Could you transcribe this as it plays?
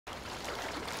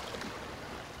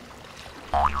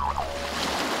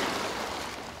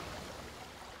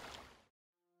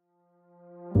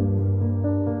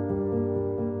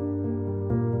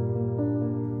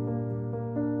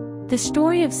The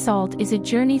story of salt is a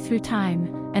journey through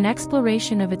time, an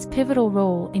exploration of its pivotal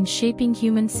role in shaping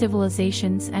human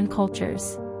civilizations and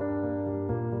cultures.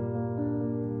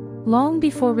 Long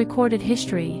before recorded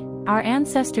history, our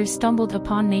ancestors stumbled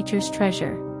upon nature's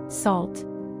treasure, salt.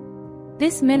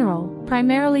 This mineral,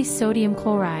 primarily sodium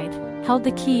chloride, held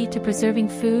the key to preserving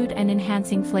food and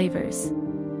enhancing flavors.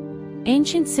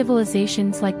 Ancient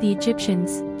civilizations like the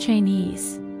Egyptians,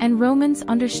 Chinese, and Romans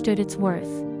understood its worth.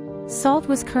 Salt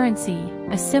was currency,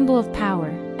 a symbol of power,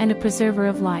 and a preserver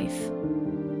of life.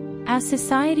 As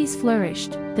societies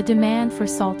flourished, the demand for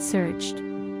salt surged.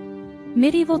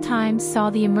 Medieval times saw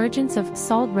the emergence of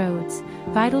salt roads,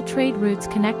 vital trade routes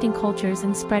connecting cultures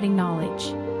and spreading knowledge.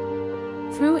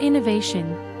 Through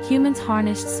innovation, humans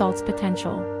harnessed salt's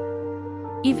potential.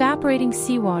 Evaporating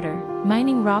seawater,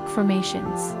 mining rock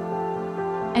formations,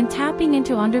 and tapping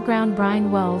into underground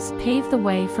brine wells paved the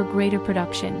way for greater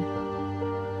production.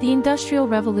 The Industrial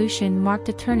Revolution marked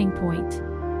a turning point.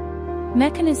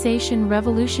 Mechanization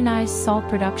revolutionized salt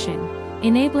production,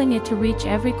 enabling it to reach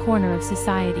every corner of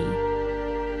society.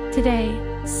 Today,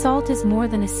 salt is more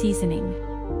than a seasoning.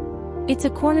 It's a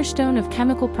cornerstone of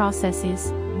chemical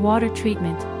processes, water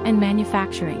treatment, and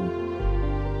manufacturing.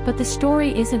 But the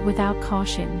story isn't without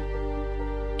caution.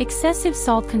 Excessive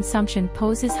salt consumption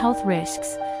poses health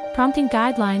risks, prompting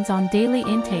guidelines on daily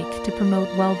intake to promote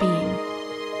well-being.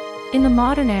 In the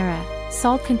modern era,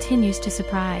 salt continues to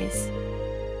surprise.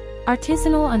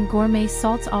 Artisanal and gourmet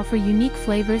salts offer unique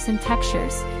flavors and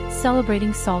textures,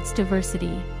 celebrating salt's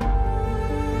diversity.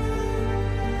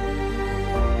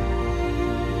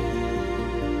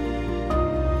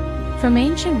 From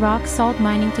ancient rock salt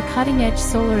mining to cutting-edge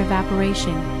solar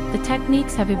evaporation, the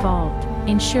techniques have evolved,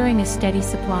 ensuring a steady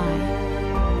supply.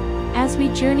 As we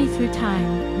journey through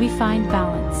time, we find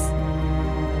balance.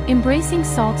 Embracing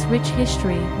salt's rich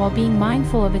history while being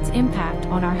mindful of its impact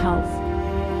on our health.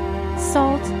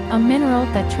 Salt, a mineral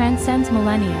that transcends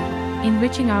millennia,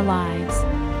 enriching our lives,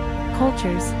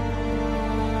 cultures,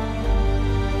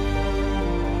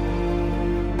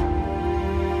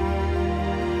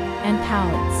 and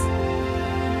palates.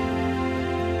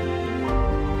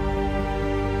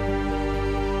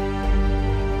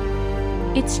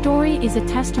 Its story is a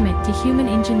testament to human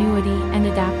ingenuity and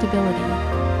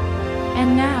adaptability.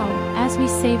 And now, as we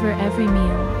savor every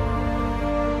meal,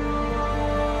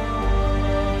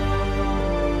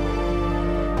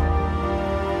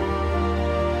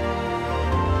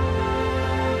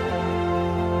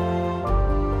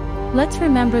 let's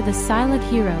remember the silent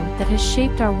hero that has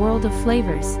shaped our world of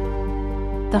flavors,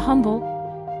 the humble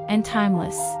and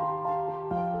timeless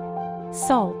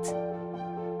salt.